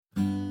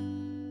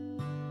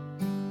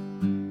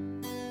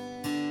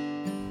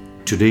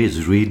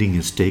Today's reading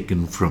is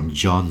taken from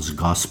John's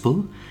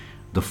Gospel,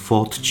 the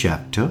 4th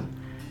chapter,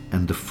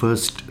 and the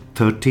first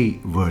 30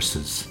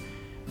 verses,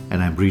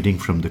 and I'm reading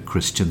from the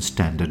Christian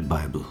Standard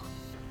Bible.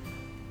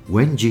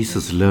 When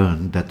Jesus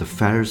learned that the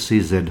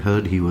Pharisees had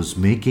heard he was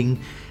making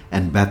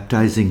and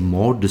baptizing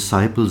more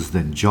disciples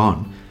than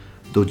John,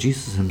 though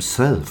Jesus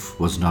himself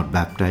was not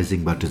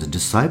baptizing but his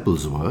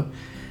disciples were,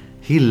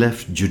 he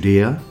left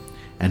Judea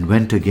and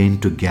went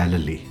again to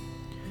Galilee.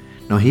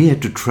 Now he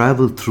had to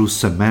travel through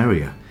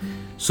Samaria,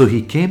 so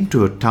he came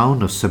to a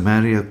town of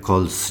Samaria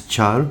called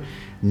Sychar,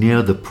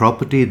 near the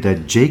property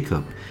that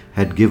Jacob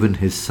had given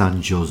his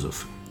son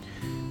Joseph.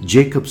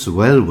 Jacob's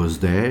well was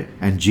there,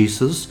 and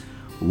Jesus,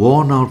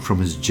 worn out from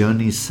his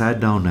journey, sat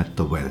down at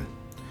the well.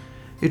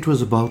 It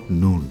was about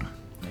noon.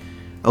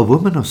 A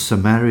woman of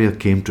Samaria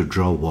came to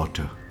draw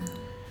water.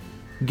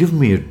 "Give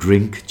me a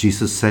drink,"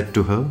 Jesus said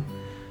to her,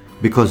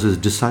 because his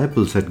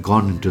disciples had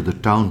gone into the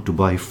town to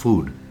buy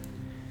food.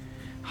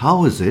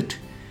 "How is it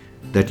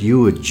that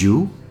you, a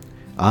Jew,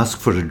 ask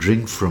for a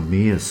drink from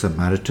me, a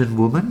Samaritan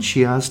woman?"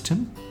 she asked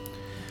him.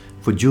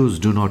 For Jews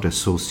do not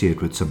associate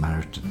with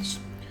Samaritans.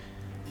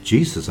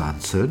 Jesus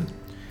answered,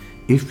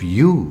 "If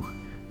you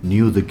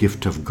knew the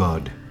gift of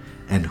God,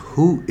 and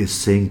who is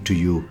saying to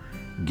you,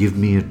 'Give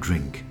me a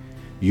drink,'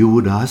 you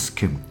would ask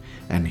him,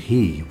 and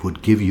he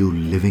would give you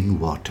living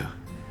water."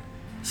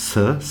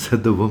 "Sir,"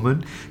 said the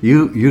woman,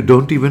 you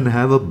don't even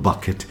have a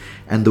bucket,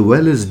 and the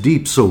well is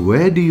deep, so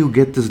where do you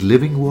get this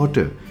living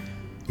water?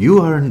 You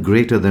aren't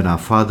greater than our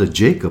father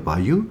Jacob, are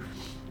you?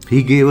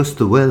 He gave us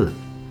the well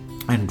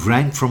and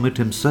drank from it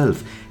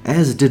himself,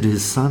 as did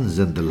his sons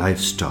and the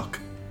livestock."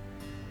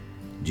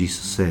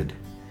 Jesus said,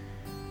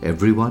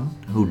 "Everyone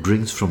who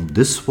drinks from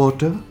this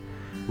water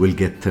will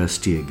get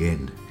thirsty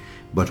again,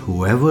 but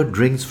whoever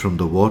drinks from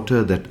the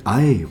water that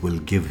I will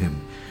give him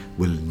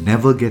will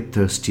never get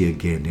thirsty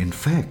again. In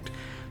fact,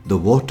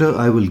 the water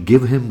I will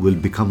give him will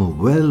become a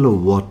well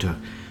of water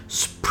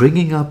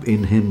springing up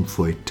in him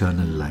for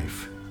eternal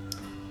life."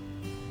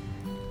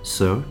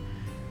 "Sir,"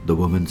 the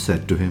woman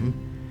said to him,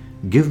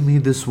 "give me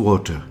this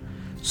water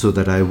so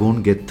that I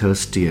won't get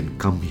thirsty and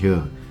come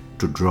here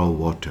to draw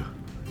water."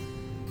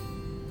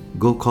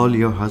 "Go call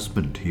your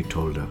husband," he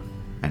told her,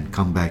 "and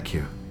come back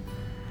here."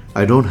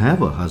 "I don't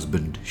have a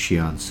husband," she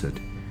answered.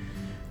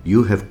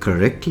 "You have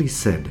correctly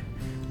said,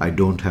 'I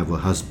don't have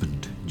a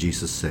husband,'"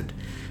 Jesus said,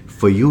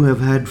 "for you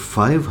have had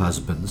 5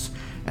 husbands,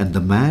 and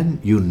the man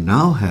you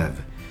now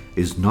have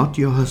is not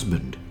your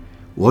husband.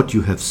 What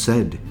you have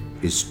said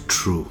is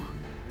true."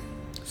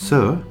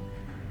 "Sir,"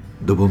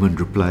 the woman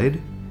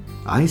replied,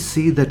 "I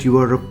see that you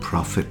are a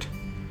prophet.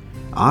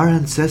 Our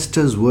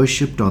ancestors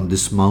worshipped on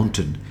this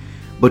mountain,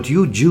 but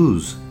you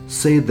Jews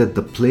say that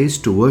the place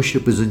to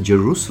worship is in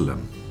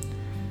Jerusalem."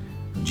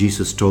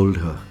 Jesus told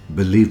her,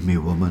 "Believe me,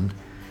 woman,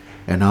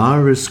 an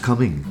hour is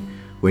coming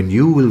when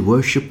you will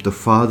worship the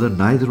Father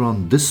neither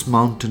on this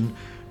mountain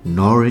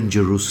nor in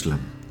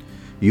Jerusalem.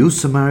 You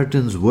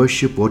Samaritans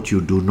worship what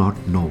you do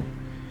not know.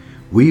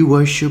 We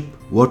worship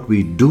what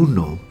we do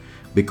know,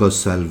 because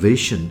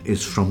salvation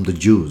is from the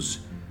Jews.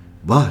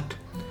 But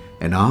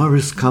an hour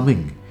is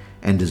coming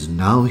and is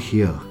now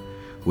here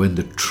when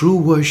the true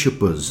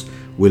worshippers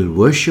will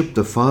worship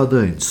the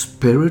Father in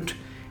spirit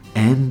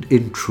and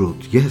in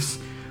truth. Yes,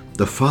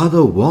 the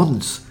Father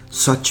wants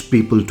such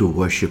people to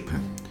worship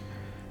him.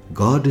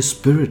 God is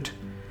spirit,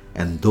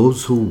 and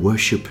those who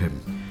worship him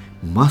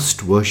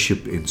must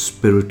worship in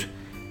spirit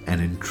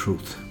and in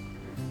truth."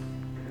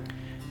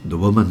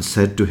 The woman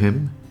said to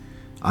him,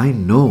 "I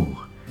know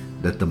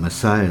that the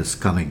Messiah is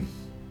coming,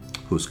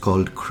 who's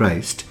called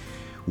Christ.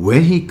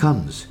 When he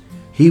comes,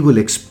 he will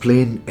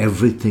explain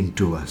everything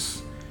to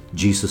us."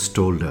 Jesus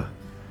told her,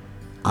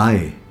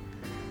 "I,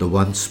 the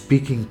one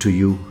speaking to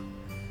you,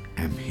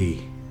 am he."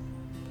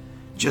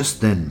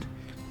 Just then,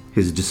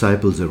 his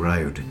disciples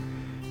arrived,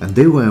 and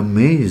they were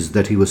amazed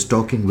that he was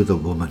talking with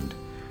a woman.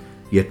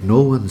 Yet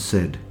no one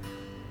said,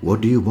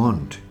 "What do you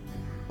want?"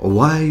 or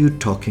 "Why are you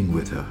talking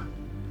with her?"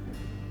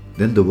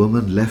 Then the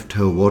woman left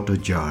her water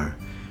jar,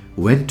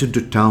 went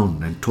into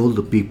town and told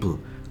the people,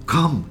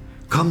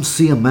 Come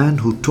see a man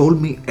who told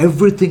me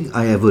everything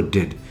I ever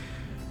did.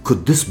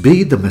 Could this be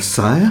the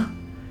Messiah?"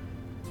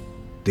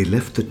 They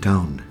left the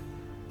town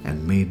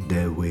and made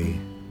their way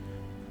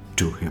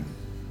to him.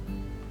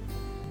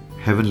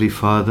 Heavenly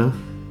Father,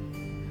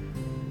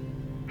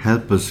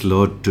 help us,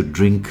 Lord, to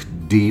drink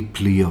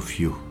deeply of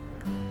you,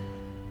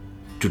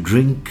 to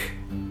drink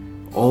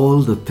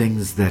all the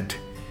things that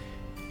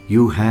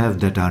you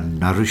have that are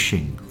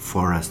nourishing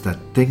for us,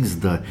 that things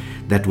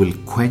that will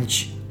quench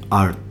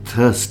our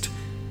thirst.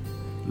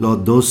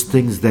 Lord, those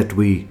things that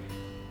we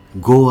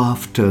go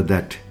after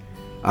that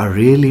are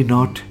really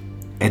not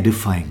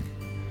edifying.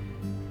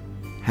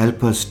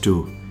 Help us to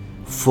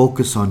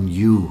focus on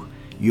you,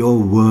 your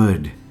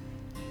word.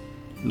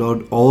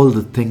 Lord, all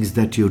the things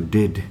that you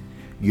did,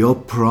 your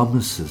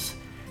promises,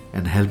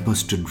 and help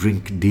us to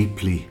drink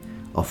deeply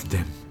of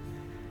them.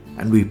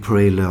 And we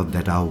pray, Lord,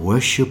 that our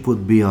worship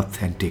would be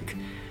authentic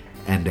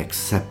and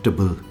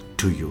acceptable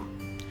to you.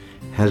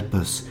 Help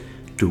us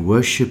to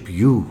worship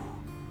you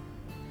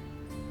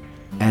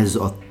as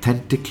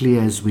authentically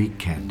as we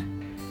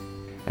can,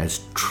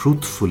 as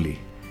truthfully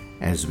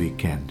as we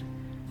can,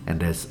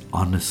 and as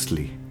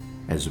honestly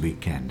as we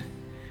can.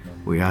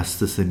 We ask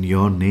this in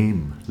your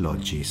name, Lord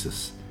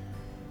Jesus.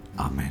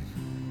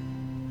 Amen.